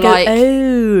mean. I feel like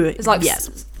it's like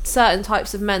certain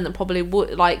types of men that probably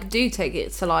would like do take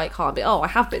it to like heart, but I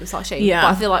have been slut shamed. Yeah. But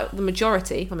I feel like the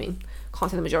majority, I mean,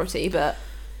 can't say the majority, but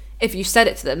if you said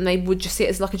it to them, they would just see it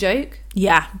as like a joke.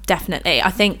 Yeah, definitely. I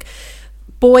think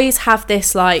boys have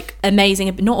this like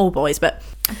amazing, not all boys, but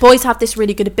boys have this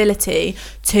really good ability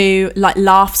to like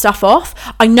laugh stuff off.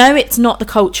 I know it's not the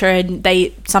culture, and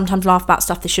they sometimes laugh about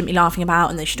stuff they shouldn't be laughing about,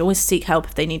 and they should always seek help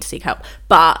if they need to seek help,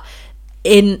 but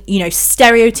in, you know,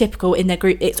 stereotypical in their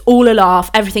group, it's all a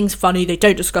laugh, everything's funny, they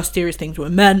don't discuss serious things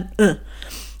with men.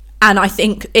 And I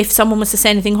think if someone was to say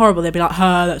anything horrible, they'd be like,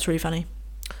 that's really funny.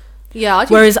 Yeah.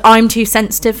 Whereas I'm too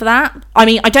sensitive for that. I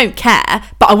mean, I don't care,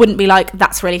 but I wouldn't be like,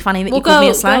 that's really funny that you called me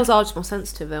a slag. Girls are just more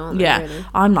sensitive though, aren't they? Yeah, really?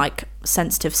 I'm like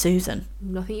sensitive Susan.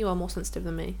 I think you are more sensitive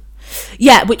than me.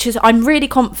 Yeah, which is, I'm really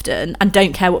confident and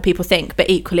don't care what people think, but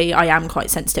equally I am quite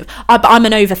sensitive. But I'm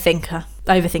an overthinker.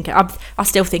 I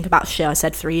still think about shit I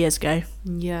said 3 years ago.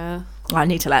 Yeah. I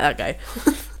need to let that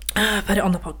go. Put it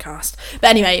on the podcast. But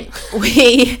anyway,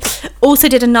 we also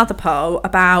did another poll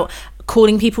about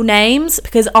calling people names,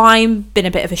 because I've been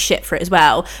a bit of a shit for it as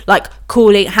well. Like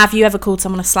have you ever called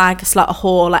someone a slag, a slut, a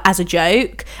whore, like as a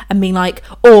joke, and being like,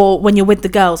 or when you're with the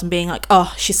girls and being like,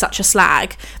 oh, she's such a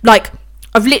slag. Like,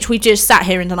 I've literally just sat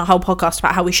here and done a whole podcast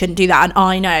about how we shouldn't do that, and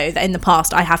I know that in the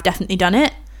past I have definitely done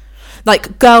it.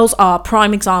 Like, girls are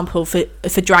prime example for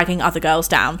dragging other girls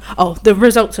down. Oh, the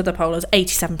results of the poll was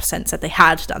 87% said they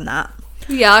had done that.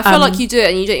 Yeah, I feel like you do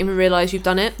it and you don't even realise you've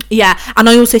done it. Yeah, and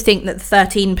I also think that the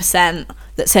 13%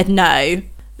 that said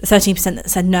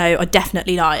no are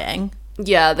definitely lying.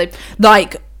 Yeah,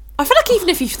 like, I feel like even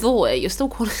if you thought it, you're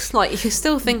still like you're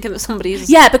still thinking that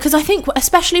somebody's. Yeah, because I think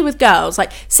especially with girls,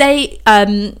 like say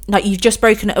like you've just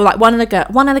broken, like one of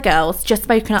the girls just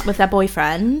broken up with their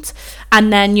boyfriend,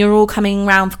 and then you're all coming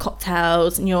round for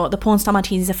cocktails, and the porn star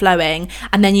martinis are flowing,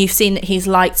 and then you've seen that he's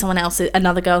liked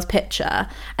another girl's picture,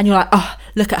 and you're like, oh,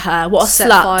 look at her, what a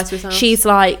slut. She's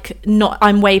like,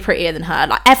 I'm way prettier than her.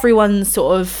 Like everyone's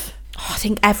sort of, I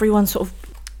think everyone's sort of.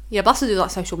 Yeah, but that's to do with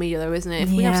like social media though, isn't it? If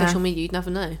we have social media, you'd never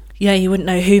know. Yeah, you wouldn't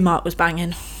know who Mark was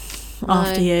banging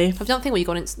after you. I've done a thing where you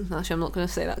go on Instagram. Actually, I'm not going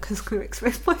to say that because I'm going to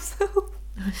expose myself.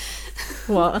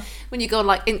 What? When you go on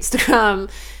like Instagram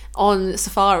on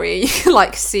Safari, you can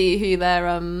like see who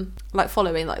they're like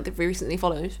following, like they've recently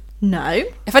followed. No.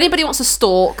 If anybody wants to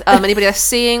stalk anybody they're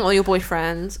seeing or your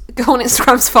boyfriend, go on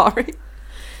Instagram Safari.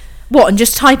 What, and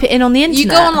just type it in on the internet?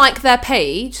 You go on like their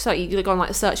page, so you go on like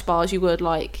the search bar as you would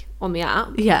like on the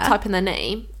app. Yeah. Type in their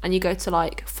name and you go to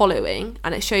like following,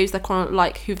 and it shows their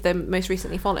like who they've most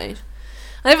recently followed.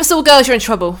 And if it's all girls, you're in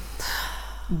trouble.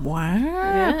 Wow.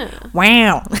 Yeah.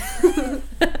 Wow.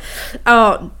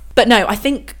 Oh, but no, I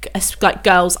think like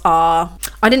girls are.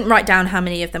 I didn't write down how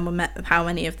many of them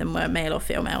were male or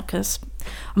female, because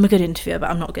I'm a good interviewer, but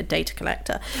I'm not a good data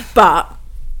collector. But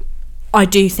I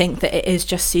do think that it is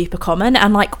just super common,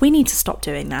 and like we need to stop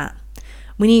doing that.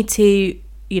 We need to,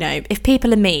 if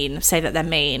people are mean, say that they're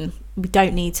mean. We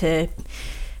don't need to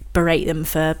berate them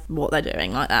for what they're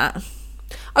doing like that.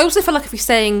 I also feel like if you're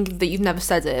saying that you've never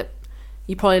said it,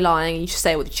 you're probably lying, and you just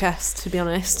say it with your chest, to be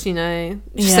honest, Just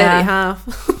say that you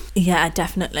have. Yeah,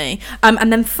 definitely.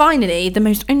 And then finally, the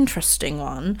most interesting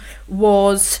one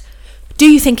was,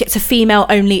 do you think it's a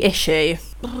female-only issue?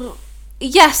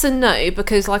 Yes and no,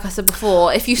 because like I said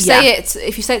before, if you say it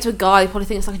to a guy, they probably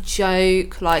think it's like a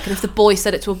joke. Like, and if the boy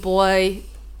said it to a boy,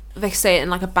 they say it in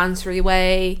like a bantery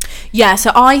way. Yeah,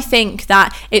 so I think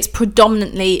that it's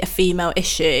predominantly a female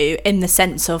issue in the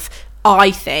sense of,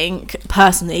 I think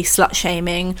personally, slut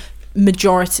shaming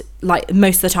majority, like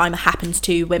most of the time, happens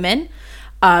to women.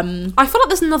 I feel like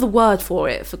there's another word for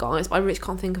it for guys, but I really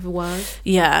can't think of a word.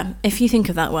 Yeah, if you think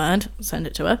of that word, send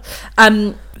it to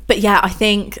her. But yeah, I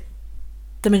think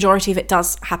the majority of it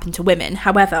does happen to women.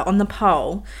 However, on the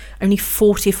poll, only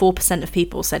 44% of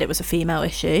people said it was a female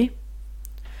issue,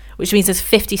 which means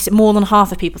there's more than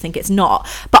half of people think it's not.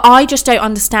 But I just don't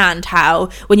understand how,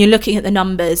 when you're looking at the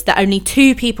numbers, that only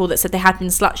 2 people that said they had been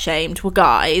slut shamed were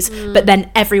guys, but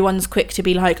then everyone's quick to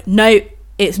be like, no,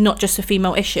 it's not just a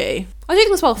female issue. I do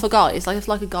think as well for guys, like if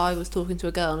like a guy was talking to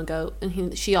a girl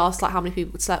and she asked like how many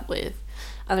people he'd slept with,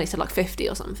 and they said like 50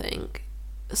 or something,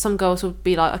 some girls would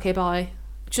be like, okay, bye.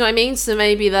 Do you know what I mean? So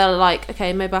maybe they're like,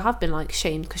 okay, maybe I have been like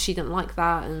shamed because she didn't like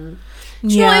that, and do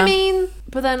you know what I mean?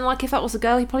 But then like if that was a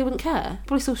girl, he probably wouldn't care.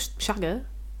 Probably still shag her.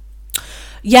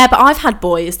 Yeah, but I've had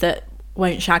boys that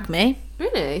won't shag me.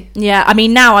 Really? Yeah, I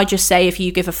mean, now I just say, if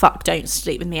you give a fuck, don't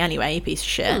sleep with me anyway, you piece of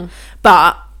shit.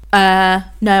 But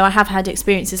no, I have had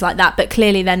experiences like that, but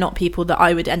clearly they're not people that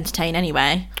I would entertain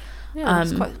anyway. Yeah,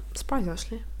 it's quite surprising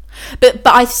actually. But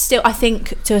I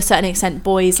think to a certain extent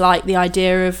boys like the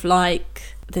idea of like,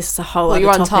 this is a whole other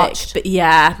you're topic, untouched. but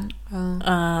yeah,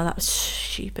 that's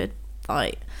stupid.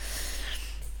 Like,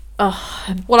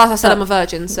 well, as I said, I'm a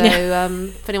virgin, so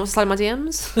if anyone wants to slide my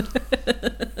DMs.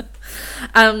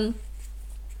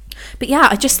 But yeah,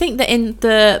 I just think that in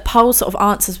the poll sort of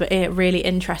answers were really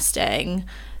interesting,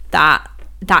 that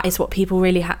is what people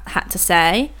really had to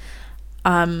say.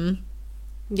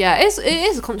 Yeah, it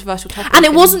is a controversial topic, and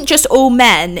it wasn't just all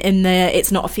men in the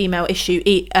it's not a female issue,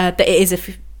 that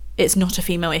it's not a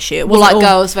female issue. It wasn't all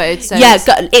girls voted. So yeah,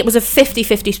 it was a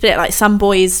 50-50 split. Like some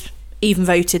boys even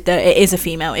voted that it is a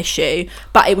female issue,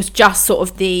 but it was just sort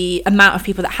of the amount of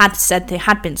people that had said they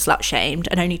had been slut shamed,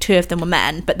 and only 2 of them were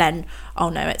men. But then, oh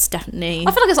no, it's definitely,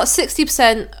 I feel like it's like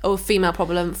 60% a female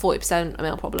problem, 40% a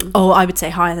male problem. Oh, I would say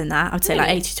higher than that. I would say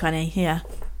Really? like 80-20. Yeah.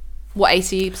 What,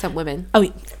 80% women?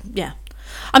 Oh yeah,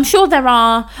 I'm sure there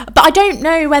are, but I don't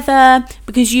know whether,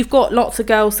 because you've got lots of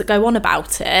girls that go on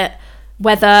about it,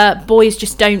 whether boys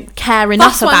just don't care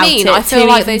enough That's what about I mean. it I feel to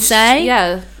like even they say.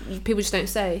 Yeah, people just don't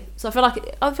say. So I feel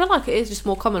like it is just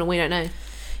more common and we don't know.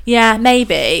 Yeah,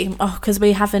 maybe. Oh, because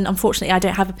unfortunately I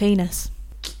don't have a penis.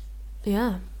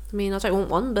 Yeah, I mean, I don't want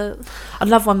one, but I'd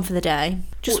love one for the day.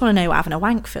 Just want to know what having a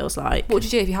wank feels like. what would you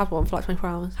do if you had one for like 24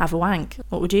 hours? Have a wank.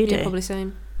 What would you do? Yeah, probably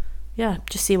same. Yeah,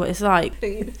 just see what it's like.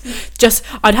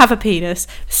 I'd have a penis,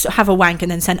 have a wank,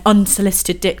 and then send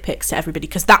unsolicited dick pics to everybody,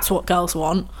 because that's what girls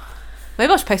want.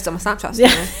 Maybe I should post it on my Snapchat.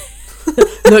 Yeah.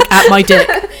 Look at my dick.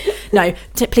 No,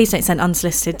 please don't send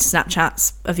unsolicited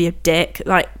Snapchats of your dick.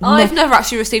 Like, I've never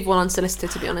actually received one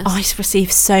unsolicited, to be honest. I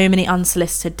receive so many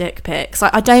unsolicited dick pics.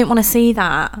 Like, I don't want to see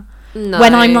that. No.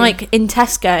 When I'm like in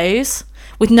Tesco's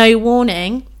with no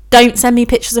warning, don't send me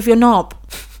pictures of your knob.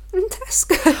 In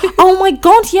Tesco? Oh my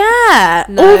god, yeah.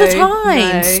 No, all the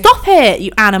time. no. Stop it,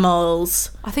 you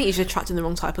animals. I think you're just attracting the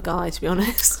wrong type of guy, to be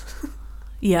honest.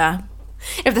 Yeah.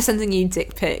 If they're sending you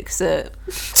dick pics at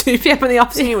 2 p.m. in the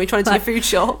afternoon when you're trying to do your food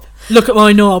shop. Look at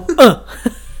my knob.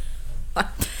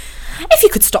 If you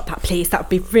could stop that, please, that would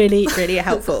be really, really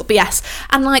helpful. But yes,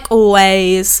 and like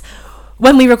always,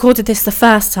 when we recorded this the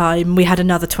first time, we had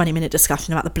another 20-minute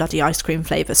discussion about the bloody ice cream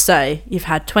flavour. So you've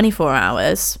had 24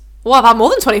 hours. Well, I've had more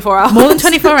than 24 hours. More than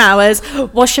 24 hours.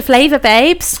 What's your flavour,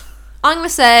 babes? I'm going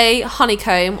to say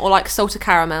honeycomb or like salted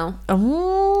caramel.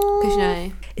 Oh. Because, you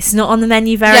know. It's not on the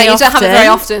menu very often. Yeah, you don't have it very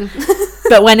often.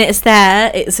 But when it's there,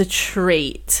 it's a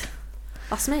treat.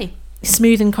 That's me.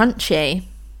 Smooth and crunchy.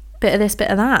 Bit of this, bit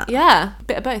of that. Yeah,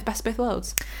 bit of both. Best of both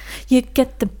worlds. You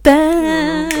get the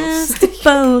best of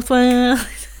both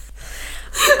worlds.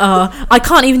 Oh, I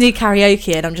can't even do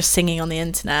karaoke and I'm just singing on the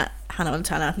internet. Hannah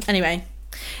Montana. Anyway.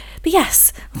 But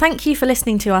yes, thank you for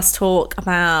listening to us talk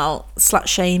about slut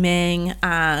shaming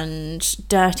and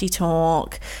dirty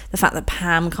talk. The fact that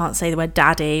Pam can't say the word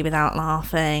daddy without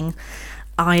laughing.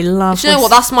 I love. Do you know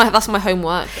what? That's my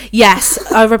homework. Yes,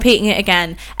 I'm repeating it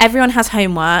again. Everyone has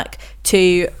homework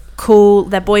to call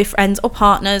their boyfriends or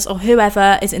partners or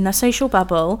whoever is in their social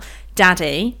bubble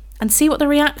daddy and see what the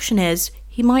reaction is.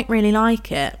 He might really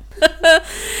like it.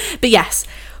 But yes,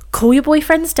 call your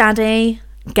boyfriends daddy.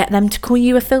 Get them to call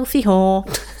you a filthy whore.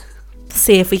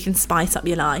 See if we can spice up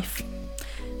your life.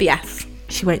 But yes,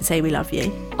 she won't say we love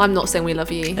you. I'm not saying we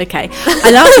love you. Okay. I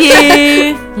love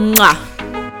you. Mwah.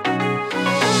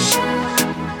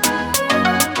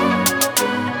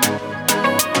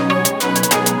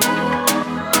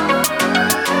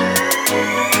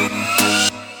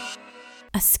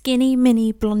 A skinny,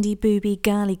 mini, blondie, booby,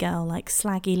 girly girl like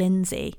Slaggy Lindsay